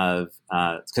opening of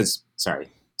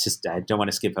I don't want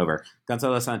to skip over.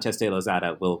 Gonzalo Sanchez de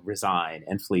Lozada will resign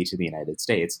and flee to the United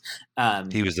States.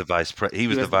 He was the vice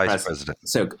president.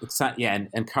 So yeah,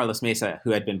 and Carlos Mesa,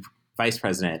 who had been vice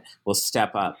president, will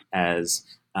step up as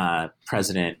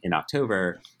president in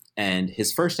October, and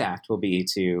his first act will be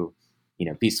to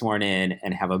be sworn in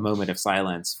and have a moment of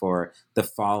silence for the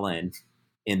fallen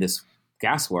in this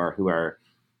gas war, who are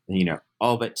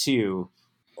all but two,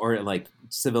 or like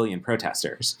civilian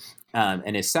protesters.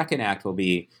 And his second act will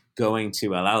be going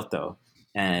to El Alto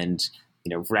and,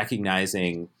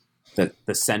 recognizing the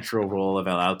central role of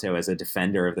El Alto as a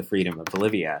defender of the freedom of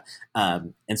Bolivia.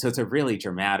 And so it's a really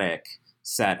dramatic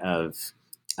set of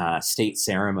state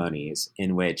ceremonies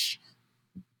in which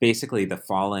basically the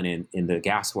fallen in the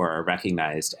gas war are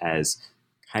recognized as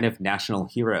kind of national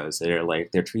heroes.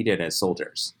 They're treated as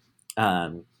soldiers.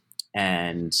 And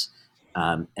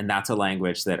that's a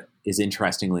language that is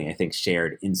interestingly, I think,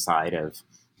 shared inside of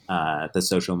the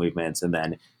social movements and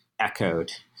then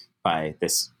echoed by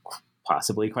this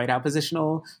possibly quite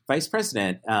oppositional vice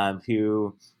president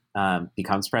who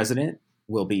becomes president,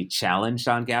 will be challenged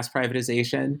on gas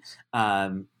privatization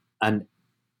and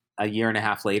a year and a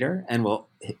half later, and will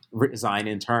resign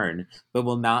in turn, but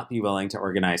will not be willing to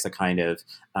organize the kind of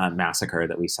massacre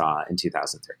that we saw in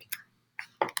 2003.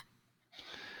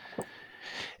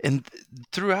 And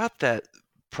throughout that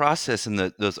process in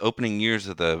those opening years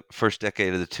of the first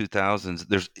decade of the 2000s,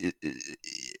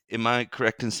 am I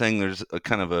correct in saying there's a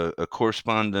kind of a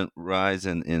correspondent rise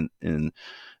in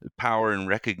power and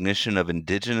recognition of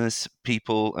indigenous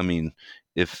people? I mean,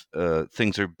 if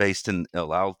things are based in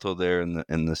El Alto there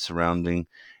in the surrounding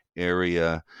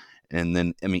area, and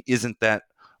then, I mean, isn't that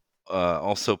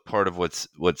also part of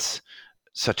what's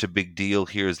such a big deal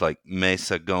here is like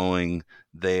Mesa going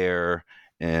there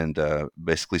and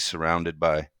basically surrounded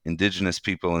by indigenous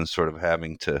people and sort of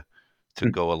having to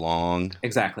go along.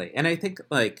 Exactly. And I think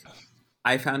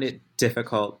I found it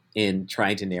difficult in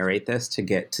trying to narrate this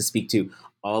to speak to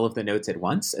all of the notes at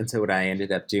once. And so what I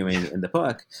ended up doing in the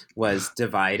book was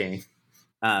dividing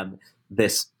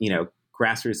this,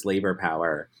 grassroots labor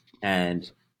power and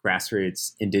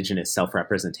grassroots indigenous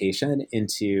self-representation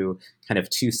into kind of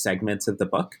two segments of the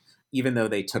book, even though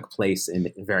they took place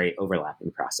in a very overlapping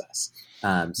process.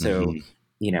 So,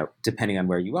 depending on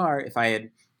where you are, if my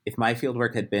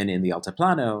fieldwork had been in the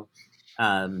Altiplano,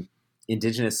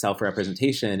 indigenous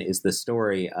self-representation is the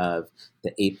story of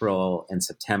the April and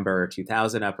September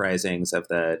 2000 uprisings, of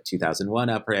the 2001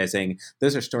 uprising.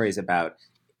 Those are stories about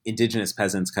indigenous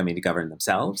peasants coming to govern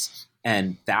themselves.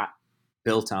 And that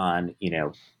built on,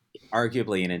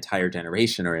 arguably an entire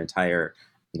generation or entire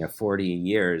 40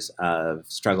 years of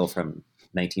struggle from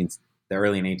the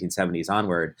early 1970s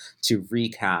onward to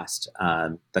recast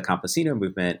the Campesino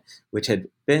movement, which had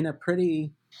been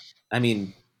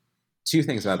two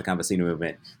things about the Campesino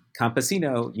movement.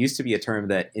 Campesino used to be a term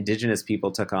that indigenous people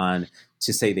took on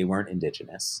to say they weren't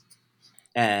indigenous.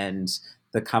 And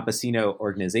the Campesino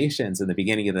organizations in the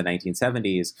beginning of the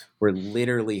 1970s were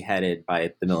literally headed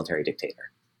by the military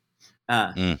dictator.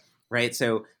 Right?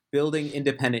 So building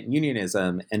independent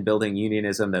unionism and building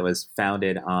unionism that was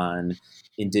founded on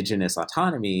indigenous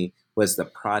autonomy was the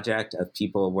project of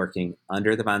people working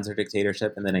under the Banzer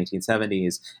dictatorship in the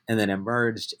 1970s, and then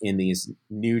emerged in these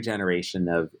new generation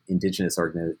of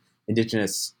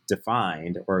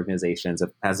indigenous-defined organizations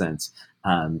of peasants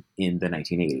in the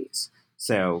 1980s.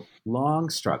 So long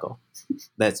struggle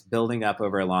that's building up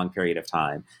over a long period of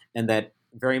time, and that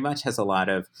very much has a lot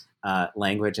of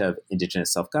language of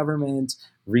indigenous self-government,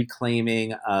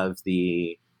 reclaiming of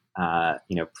the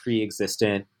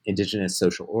pre-existent indigenous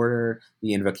social order,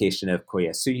 the invocation of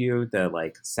Collasuyu,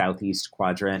 the southeast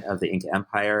quadrant of the Inca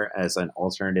Empire, as an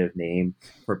alternative name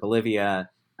for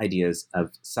Bolivia, ideas of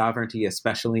sovereignty,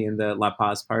 especially in the La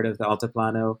Paz part of the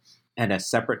Altiplano, and a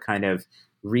separate kind of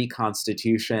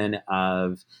reconstitution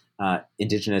of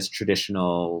indigenous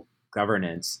traditional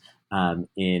governance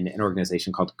in an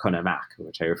organization called CONAMAC,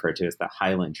 which I refer to as the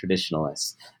Highland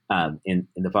Traditionalists in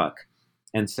the book.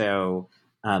 And so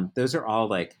those are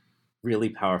all really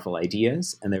powerful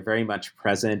ideas, and they're very much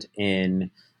present in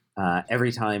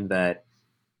every time that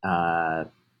I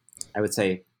would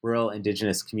say rural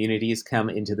indigenous communities come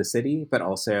into the city, but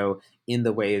also in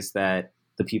the ways that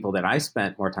the people that I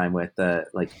spent more time with, the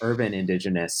urban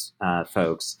indigenous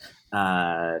folks,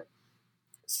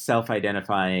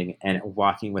 self-identifying and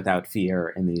walking without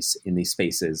fear in these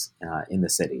spaces in the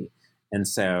city. And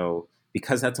so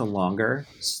because that's a longer,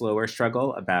 slower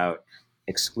struggle about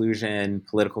exclusion,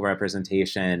 political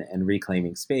representation, and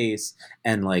reclaiming space,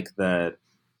 and the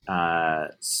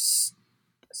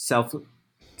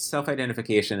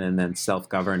self-identification and then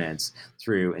self-governance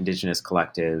through indigenous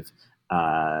collective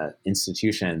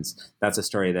institutions, that's a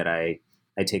story that I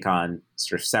take on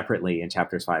sort of separately in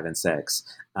chapters 5 and 6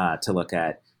 to look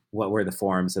at what were the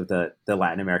forms of the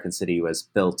Latin American city was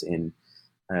built in.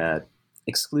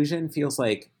 Exclusion feels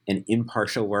like an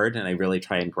impartial word, and I really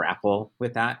try and grapple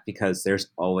with that because there's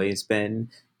always been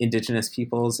indigenous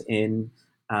peoples in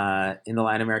in the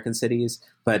Latin American cities,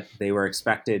 but they were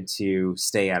expected to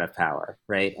stay out of power,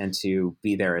 right, and to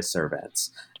be there as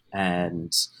servants.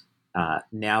 And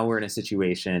now we're in a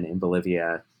situation in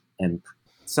Bolivia and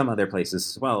some other places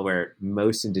as well, where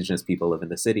most indigenous people live in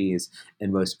the cities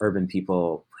and most urban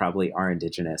people probably are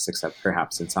indigenous, except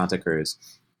perhaps in Santa Cruz.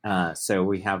 So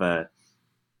we have a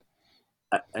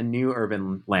new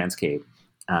urban landscape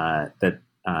that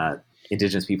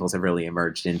indigenous peoples have really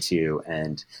emerged into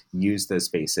and use those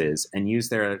spaces and use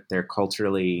their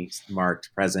culturally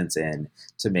marked presence in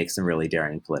to make some really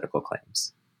daring political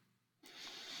claims.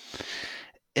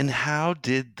 And how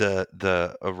did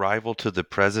the arrival to the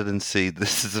presidency?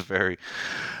 This is a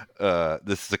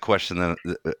question that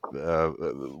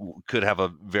could have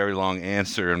a very long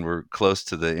answer, and we're close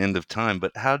to the end of time.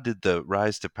 But how did the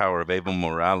rise to power of Evo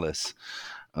Morales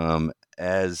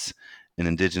as an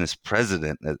indigenous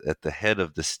president at the head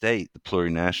of the state, the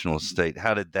plurinational state,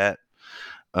 how did that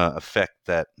affect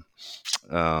that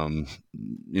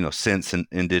sense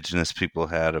indigenous people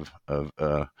had of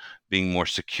being more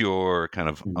secure, kind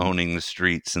of owning the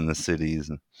streets and the cities?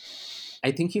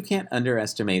 I think you can't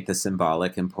underestimate the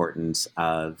symbolic importance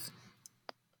of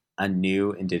a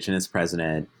new indigenous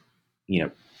president,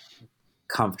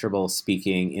 comfortable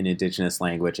speaking in indigenous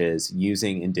languages,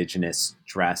 using indigenous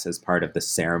dress as part of the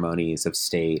ceremonies of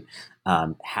state,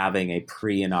 having a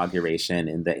pre-inauguration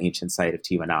in the ancient site of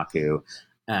Tiwanaku,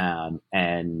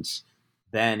 and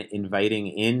then inviting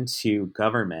into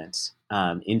government,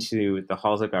 into the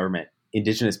halls of government,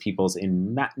 indigenous peoples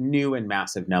in new and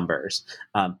massive numbers,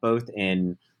 both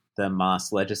in the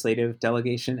MAS legislative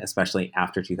delegation, especially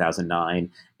after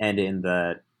 2009, and in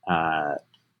the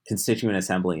Constituent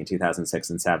Assembly in 2006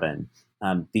 and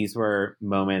 2007. These were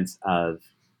moments of,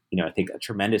 I think, a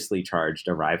tremendously charged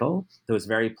arrival that was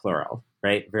very plural,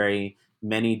 right? Very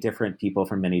many different people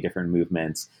from many different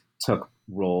movements took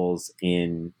roles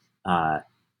in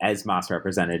as MAS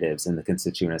representatives in the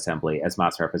Constituent Assembly, as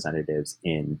MAS representatives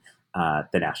in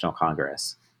the National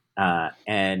Congress.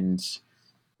 And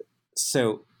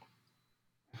so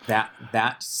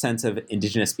that sense of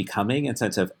indigenous becoming and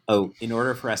sense of, in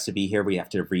order for us to be here, we have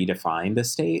to redefine the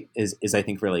state is I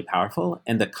think, really powerful.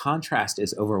 And the contrast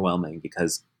is overwhelming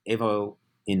because Evo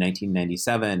in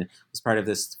 1997 was part of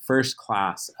this first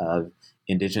class of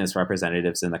indigenous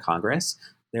representatives in the Congress.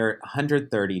 There are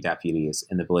 130 deputies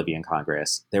in the Bolivian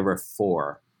Congress. There were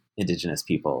 4 indigenous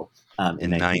people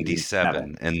in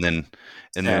 97. And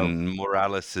then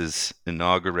Morales is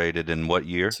inaugurated in what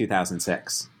year?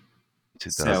 2006.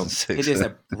 2006. So it is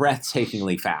a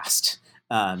breathtakingly fast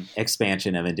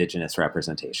expansion of indigenous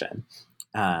representation.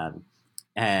 So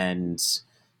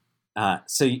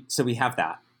we have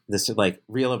this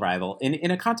real arrival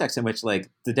in a context in which the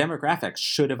demographics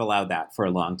should have allowed that for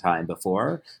a long time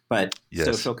before, but yes.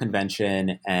 Social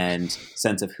convention and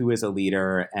sense of who is a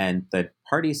leader and the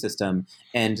party system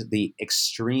and the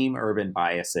extreme urban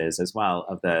biases as well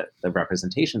of the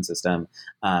representation system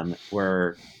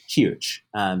were huge.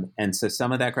 And so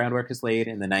some of that groundwork is laid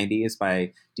in the 90s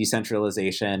by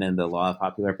decentralization and the law of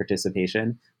popular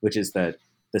participation, which is the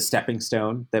stepping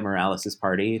stone that Morales'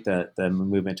 party, the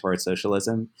movement towards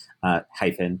socialism,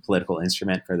 political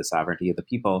instrument for the sovereignty of the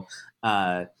people,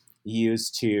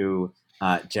 used to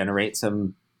generate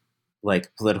some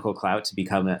political clout to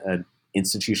become an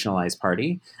institutionalized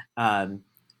party.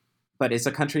 But it's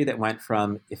a country that went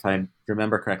from, if I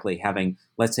remember correctly, having,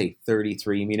 let's say,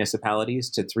 33 municipalities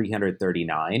to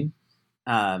 339.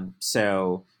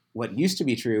 So what used to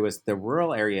be true was the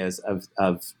rural areas of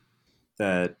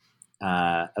the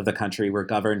country were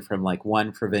governed from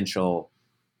one provincial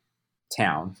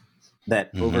town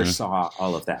that oversaw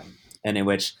all of them, and in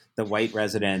which the white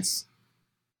residents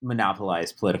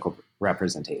monopolized political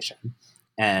representation.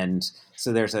 And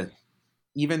so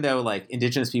even though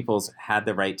indigenous peoples had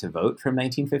the right to vote from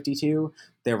 1952,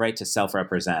 their right to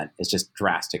self-represent is just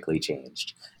drastically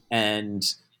changed. And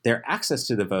their access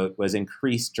to the vote was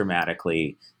increased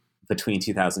dramatically between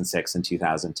 2006 and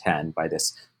 2010 by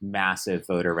this massive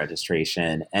voter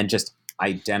registration and just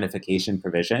identification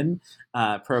provision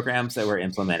programs that were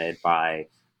implemented by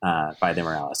the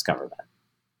Morales government.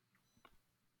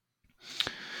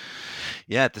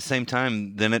 Yeah, at the same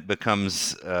time, then it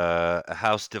becomes a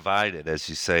house divided, as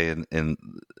you say in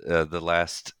the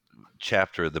last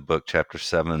chapter of the book, Chapter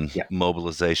 7, yeah.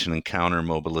 Mobilization and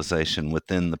counter-mobilization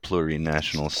within the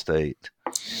plurinational state.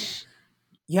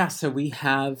 Yeah, so we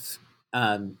have,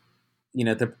 the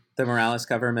Morales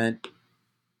government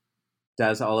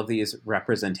does all of these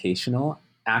representational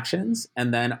actions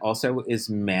and then also is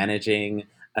managing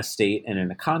a state and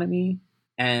an economy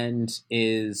and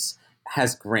is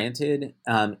has granted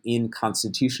in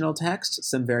constitutional text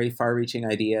some very far-reaching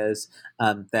ideas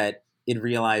that it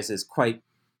realizes quite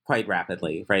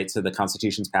rapidly, right? So the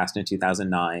Constitution's passed in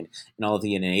 2009, and all of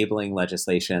the enabling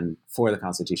legislation for the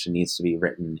Constitution needs to be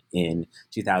written in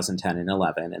 2010 and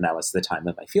 11, and that was the time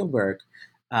of my fieldwork.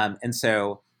 And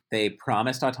so they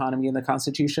promised autonomy in the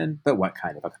Constitution, but what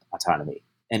kind of autonomy?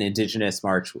 And Indigenous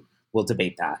March will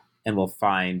debate that, and will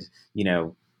find,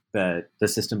 the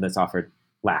system that's offered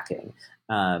lacking.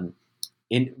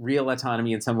 In real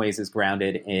autonomy, in some ways, is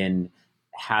grounded in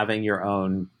having your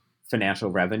own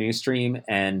financial revenue stream,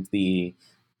 and the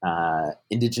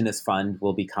Indigenous Fund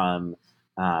will become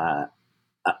a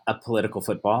political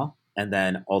football, and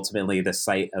then ultimately the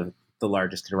site of the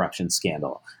largest corruption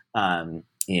scandal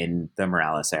in the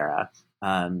Morales era.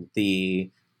 The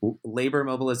labor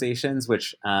mobilizations,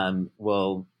 which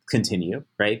will continue,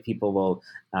 right? People will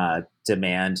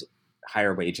demand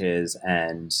higher wages,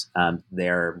 and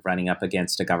they're running up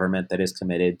against a government that is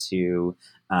committed to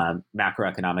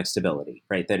macroeconomic stability,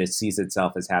 right? That it sees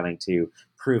itself as having to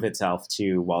prove itself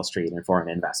to Wall Street and foreign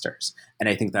investors. And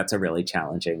I think that's a really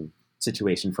challenging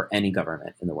situation for any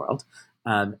government in the world.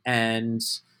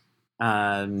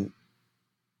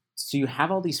 So you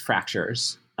have all these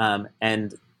fractures,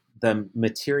 and the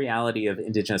materiality of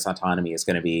Indigenous autonomy is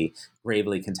going to be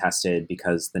gravely contested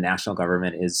because the national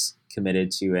government is committed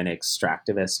to an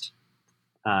extractivist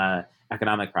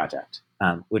economic project,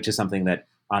 which is something that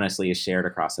honestly is shared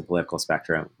across the political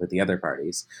spectrum with the other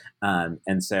parties.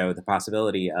 And so the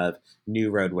possibility of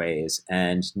new roadways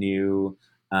and new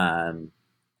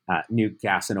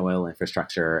gas and oil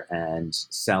infrastructure and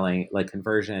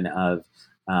conversion of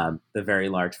the very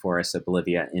large forests of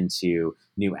Bolivia into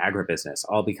new agribusiness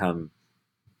all become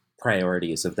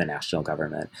priorities of the national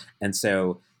government. And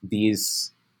so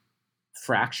these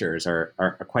fractures are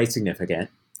quite significant.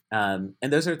 And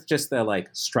those are just the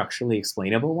structurally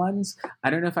explainable ones. I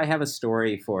don't know if I have a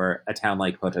story for a town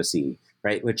like Potosi,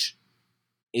 right, which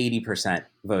 80%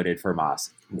 voted for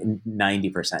MAS,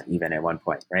 90% even at one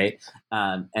point, right?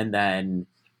 And then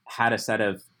had a set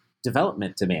of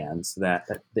development demands that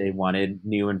they wanted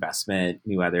new investment,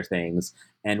 new other things,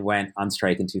 and went on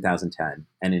strike in 2010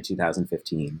 and in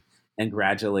 2015. And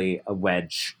gradually a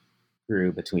wedge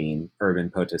grew between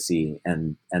urban Potosi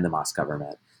and the MAS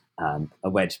government. A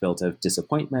wedge built of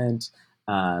disappointment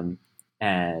and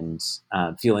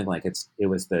feeling like it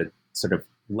was the sort of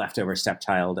leftover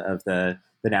stepchild of the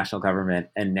national government.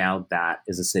 And now that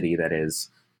is a city that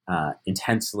is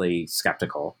intensely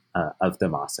skeptical of the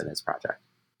MAS and its project.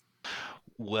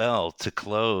 Well, to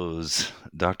close,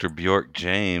 Dr.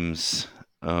 Bjork-James,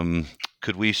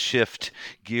 could we shift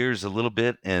gears a little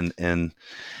bit and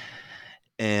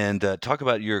talk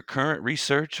about your current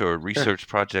research or research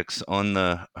projects on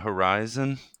the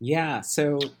horizon? Yeah,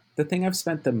 so the thing I've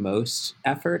spent the most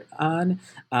effort on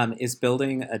is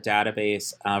building a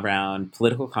database around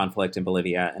political conflict in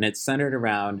Bolivia, and it's centered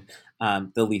around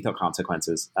the lethal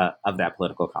consequences of that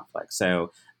political conflict.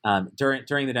 So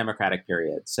during the democratic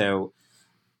period. So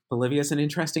Bolivia is an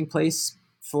interesting place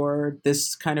for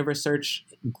this kind of research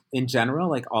in general,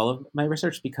 like all of my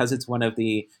research, because it's one of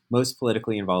the most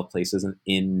politically involved places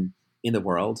in the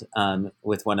world,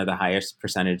 with one of the highest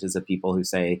percentages of people who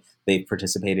say they've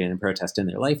participated in protest in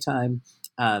their lifetime.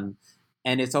 And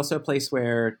it's also a place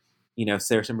where,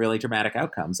 there are some really dramatic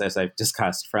outcomes, as I've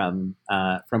discussed from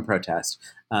protest.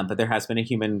 But there has been a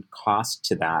human cost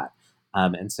to that.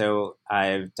 And so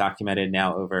I've documented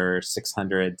now over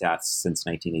 600 deaths since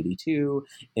 1982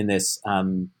 in this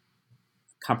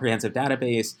comprehensive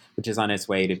database, which is on its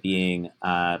way to being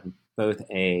both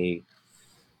a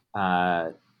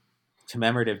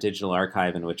commemorative digital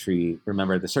archive in which we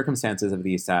remember the circumstances of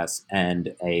these deaths,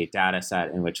 and a data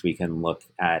set in which we can look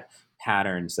at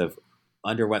patterns of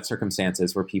under what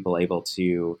circumstances were people able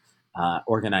to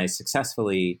organize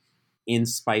successfully in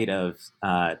spite of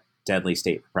deadly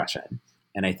state repression.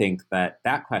 And I think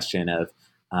that question of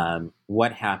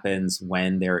what happens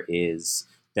when there is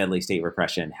deadly state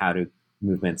repression, how do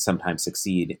movements sometimes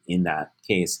succeed in that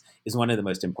case, is one of the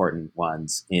most important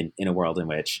ones in a world in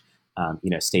which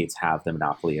states have the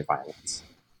monopoly of violence.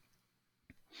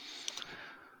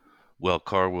 Well,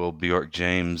 Carwell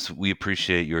Bjork-James, we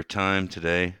appreciate your time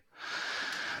today.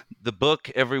 The book,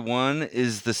 everyone,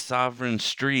 is The Sovereign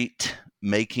Street,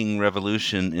 Making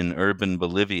Revolution in Urban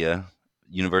Bolivia,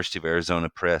 University of Arizona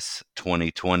Press,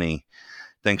 2020.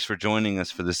 Thanks for joining us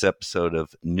for this episode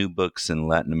of New Books in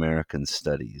Latin American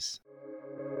Studies.